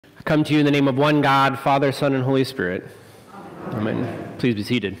come to you in the name of one God, Father, Son, and Holy Spirit. Amen. Please be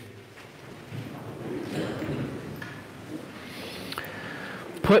seated.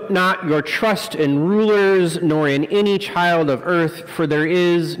 Put not your trust in rulers, nor in any child of earth, for there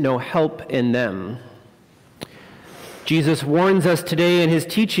is no help in them. Jesus warns us today in his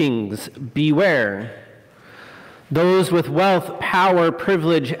teachings, beware. Those with wealth, power,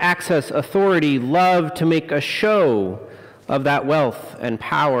 privilege, access, authority love to make a show of that wealth and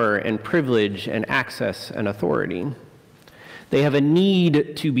power and privilege and access and authority. They have a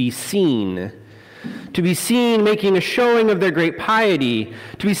need to be seen making a showing of their great piety,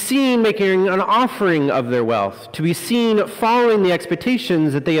 to be seen making an offering of their wealth, to be seen following the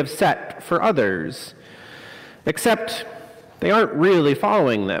expectations that they have set for others. Except they aren't really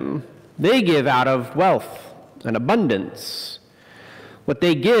following them. They give out of wealth and abundance. What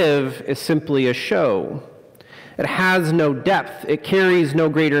they give is simply a show. It has no depth. It carries no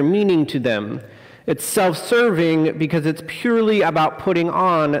greater meaning to them. It's self-serving because it's purely about putting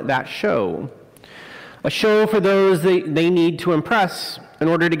on that show. A show for those they need to impress in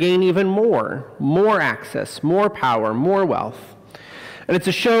order to gain even more access, more power, more wealth. And it's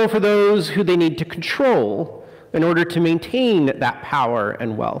a show for those who they need to control in order to maintain that power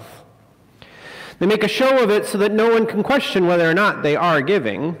and wealth. They make a show of it so that no one can question whether or not they are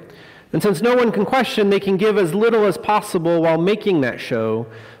giving. And since no one can question, they can give as little as possible while making that show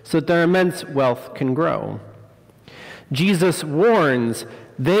so that their immense wealth can grow. Jesus warns,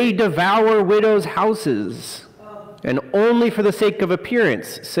 they devour widows' houses, and only for the sake of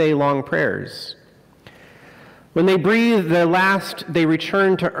appearance say long prayers. When they breathe their last, they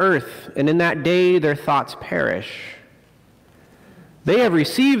return to earth, and in that day their thoughts perish. They have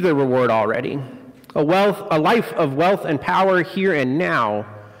received their reward already, a life of wealth and power here and now,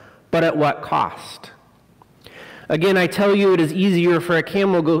 but at what cost? Again, I tell you, it is easier for a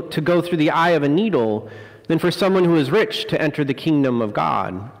camel to go through the eye of a needle than for someone who is rich to enter the kingdom of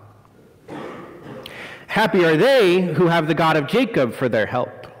God. Happy are they who have the God of Jacob for their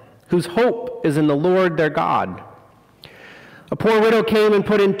help, whose hope is in the Lord their God. A poor widow came and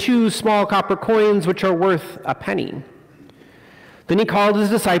put in 2 small copper coins, which are worth a penny. Then he called his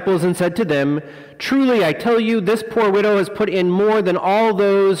disciples and said to them, truly, I tell you, this poor widow has put in more than all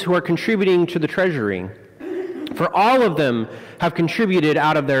those who are contributing to the treasury. For all of them have contributed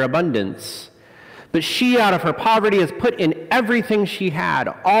out of their abundance. But she, out of her poverty, has put in everything she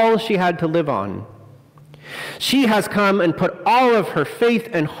had, all she had to live on. She has come and put all of her faith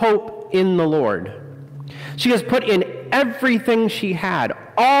and hope in the Lord. She has put in everything she had,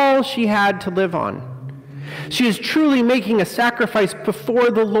 all she had to live on. She is truly making a sacrifice before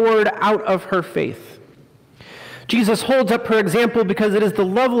the Lord out of her faith. Jesus holds up her example because it is the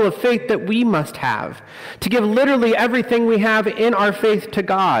level of faith that we must have, to give literally everything we have in our faith to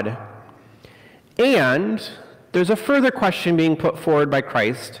God. And there's a further question being put forward by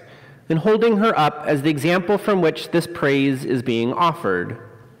Christ in holding her up as the example from which this praise is being offered.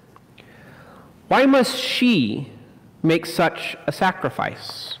 Why must she make such a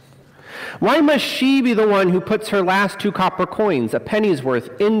sacrifice? Why must she be the one who puts her last 2 copper coins, a penny's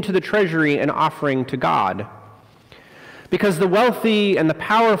worth, into the treasury and offering to God? Because the wealthy and the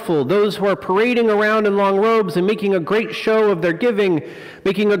powerful, those who are parading around in long robes and making a great show of their giving,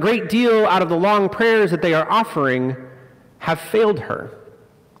 making a great deal out of the long prayers that they are offering, have failed her.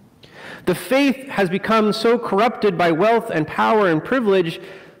 The faith has become so corrupted by wealth and power and privilege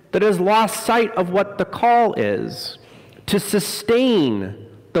that it has lost sight of what the call is, to sustain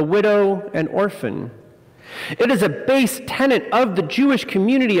the widow and orphan. It is a base tenet of the Jewish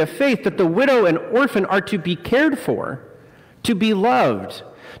community of faith that the widow and orphan are to be cared for, to be loved,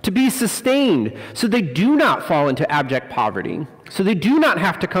 to be sustained, so they do not fall into abject poverty, so they do not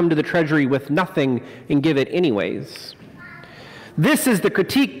have to come to the treasury with nothing and give it anyways. This is the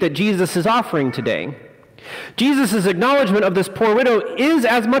critique that Jesus is offering today. Jesus' acknowledgement of this poor widow is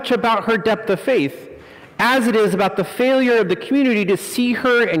as much about her depth of faith as it is about the failure of the community to see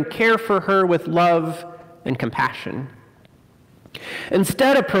her and care for her with love and compassion.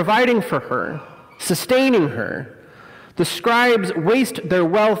 Instead of providing for her, sustaining her, the scribes waste their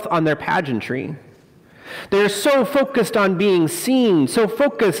wealth on their pageantry. They are so focused on being seen, so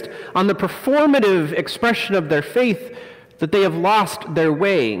focused on the performative expression of their faith that they have lost their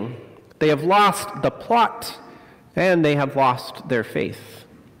way. They have lost the plot, and they have lost their faith.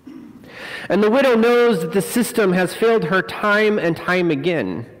 And the widow knows that the system has failed her time and time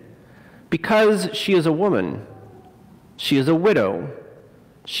again because she is a woman. She is a widow.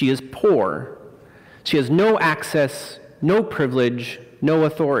 She is poor. She has no access, no privilege, no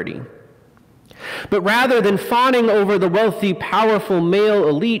authority. But rather than fawning over the wealthy, powerful male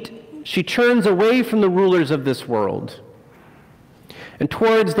elite, she turns away from the rulers of this world and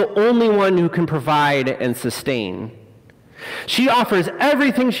towards the only one who can provide and sustain. She offers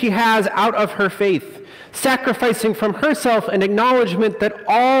everything she has out of her faith, sacrificing from herself an acknowledgement that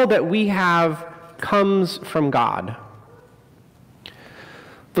all that we have comes from God.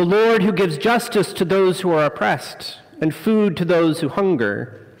 The Lord who gives justice to those who are oppressed and food to those who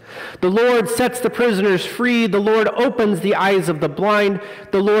hunger. The Lord sets the prisoners free. The Lord opens the eyes of the blind.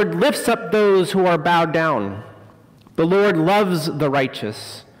 The Lord lifts up those who are bowed down. The Lord loves the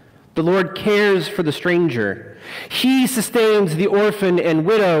righteous. The Lord cares for the stranger. He sustains the orphan and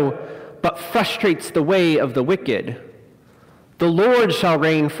widow, but frustrates the way of the wicked. The Lord shall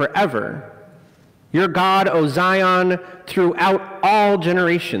reign forever. Your God, O Zion, throughout all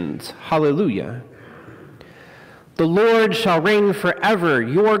generations. Hallelujah. The Lord shall reign forever.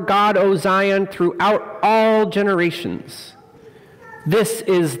 Your God, O Zion, throughout all generations. This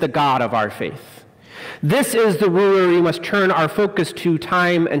is the God of our faith. This is the ruler we must turn our focus to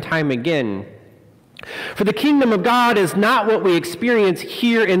time and time again. For the kingdom of God is not what we experience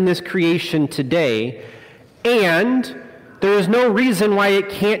here in this creation today, and there is no reason why it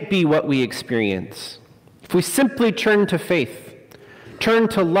can't be what we experience. If we simply turn to faith, turn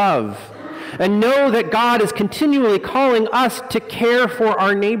to love, and know that God is continually calling us to care for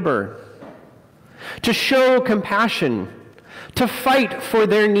our neighbor, to show compassion, to fight for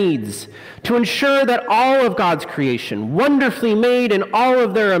their needs, to ensure that all of God's creation, wonderfully made in all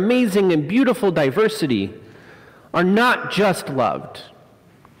of their amazing and beautiful diversity, are not just loved,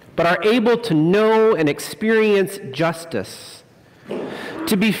 but are able to know and experience justice,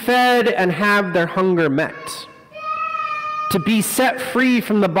 to be fed and have their hunger met, to be set free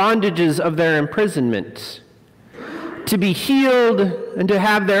from the bondages of their imprisonment, to be healed and to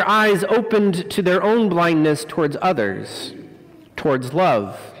have their eyes opened to their own blindness towards others, towards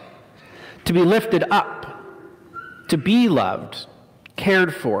love, to be lifted up, to be loved,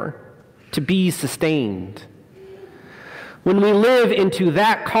 cared for, to be sustained. When we live into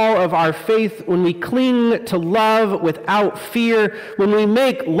that call of our faith, when we cling to love without fear, when we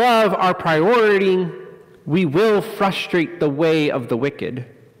make love our priority, we will frustrate the way of the wicked.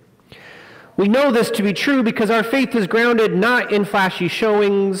 We know this to be true because our faith is grounded not in flashy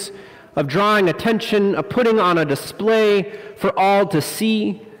showings of drawing attention, of putting on a display for all to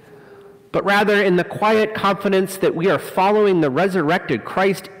see, but rather in the quiet confidence that we are following the resurrected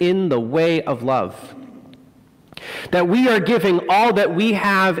Christ in the way of love. That we are giving all that we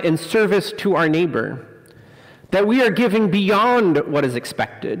have in service to our neighbor. That we are giving beyond what is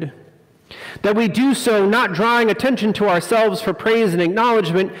expected. That we do so not drawing attention to ourselves for praise and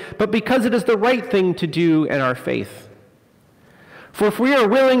acknowledgement, but because it is the right thing to do in our faith. For if we are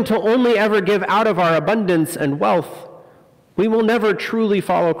willing to only ever give out of our abundance and wealth, we will never truly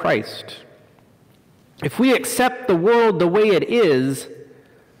follow Christ. If we accept the world the way it is,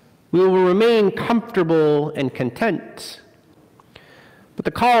 we will remain comfortable and content. But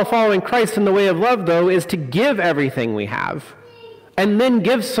the call of following Christ in the way of love, though, is to give everything we have, and then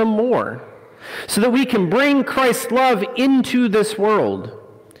give some more, so that we can bring Christ's love into this world,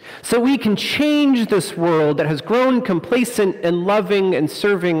 so we can change this world that has grown complacent in loving and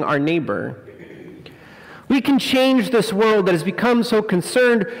serving our neighbor. We can change this world that has become so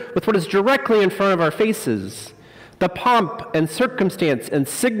concerned with what is directly in front of our faces, the pomp and circumstance and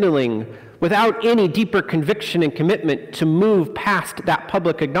signaling, without any deeper conviction and commitment to move past that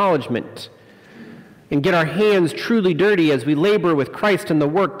public acknowledgement and get our hands truly dirty as we labor with Christ in the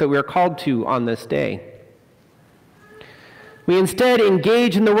work that we are called to on this day. We instead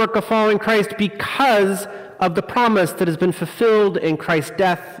engage in the work of following Christ because of the promise that has been fulfilled in Christ's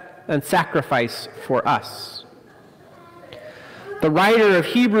death and sacrifice for us. The writer of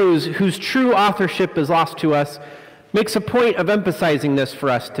Hebrews, whose true authorship is lost to us, makes a point of emphasizing this for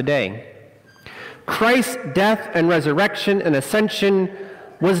us today. Christ's death and resurrection and ascension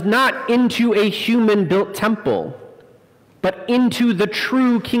was not into a human-built temple, but into the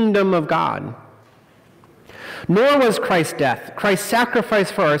true kingdom of God. Nor was Christ's death, Christ's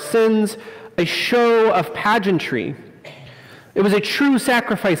sacrifice for our sins, a show of pageantry. It was a true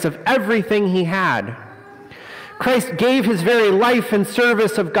sacrifice of everything he had. Christ gave his very life in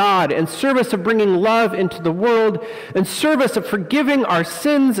service of God, in service of bringing love into the world, in service of forgiving our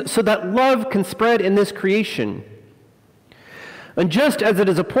sins so that love can spread in this creation. And just as it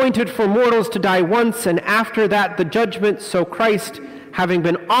is appointed for mortals to die once, and after that the judgment, so Christ, having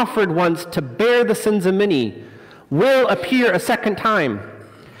been offered once to bear the sins of many, will appear a second time,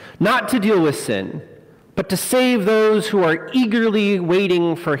 not to deal with sin, but to save those who are eagerly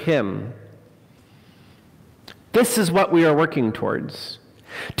waiting for him. This is what we are working towards,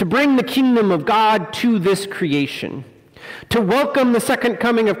 to bring the kingdom of God to this creation, to welcome the second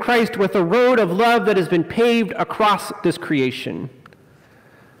coming of Christ with a road of love that has been paved across this creation.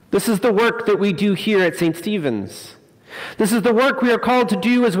 This is the work that we do here at St. Stephen's. This is the work we are called to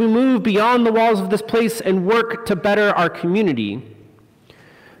do as we move beyond the walls of this place and work to better our community.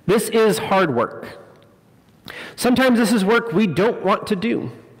 This is hard work. Sometimes this is work we don't want to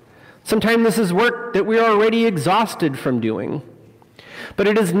do. Sometimes this is work that we are already exhausted from doing. But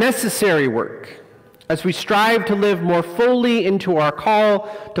it is necessary work as we strive to live more fully into our call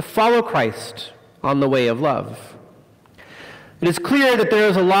to follow Christ on the way of love. It is clear that there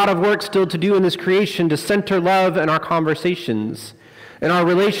is a lot of work still to do in this creation to center love in our conversations, in our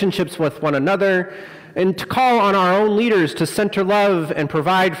relationships with one another, and to call on our own leaders to center love and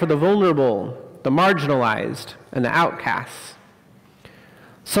provide for the vulnerable, the marginalized, and the outcasts.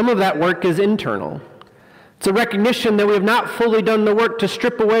 Some of that work is internal. It's a recognition that we have not fully done the work to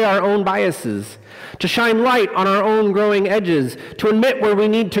strip away our own biases, to shine light on our own growing edges, to admit where we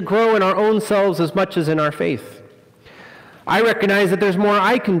need to grow in our own selves as much as in our faith. I recognize that there's more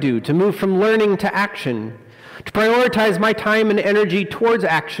I can do to move from learning to action, to prioritize my time and energy towards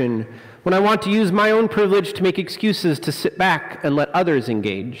action when I want to use my own privilege to make excuses to sit back and let others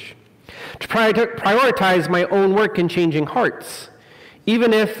engage, to prioritize my own work in changing hearts,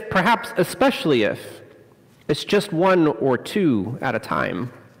 even if, perhaps especially if, it's just one or two at a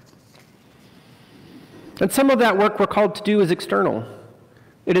time. And some of that work we're called to do is external.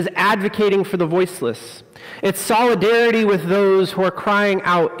 It is advocating for the voiceless. It's solidarity with those who are crying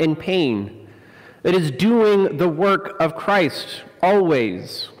out in pain. It is doing the work of Christ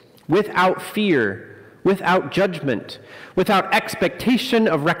always, without fear, without judgment, without expectation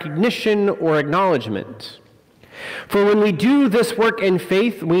of recognition or acknowledgement. For when we do this work in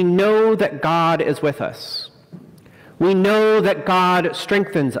faith, we know that God is with us. We know that God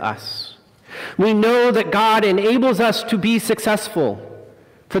strengthens us. We know that God enables us to be successful.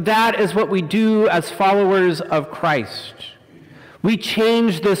 For that is what we do as followers of Christ. We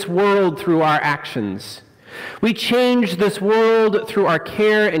change this world through our actions. We change this world through our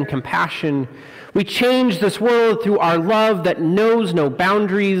care and compassion. We change this world through our love that knows no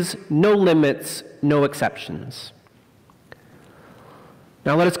boundaries, no limits, no exceptions.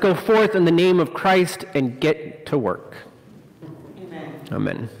 Now let us go forth in the name of Christ and get to work. Amen.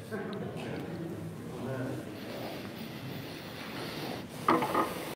 Amen.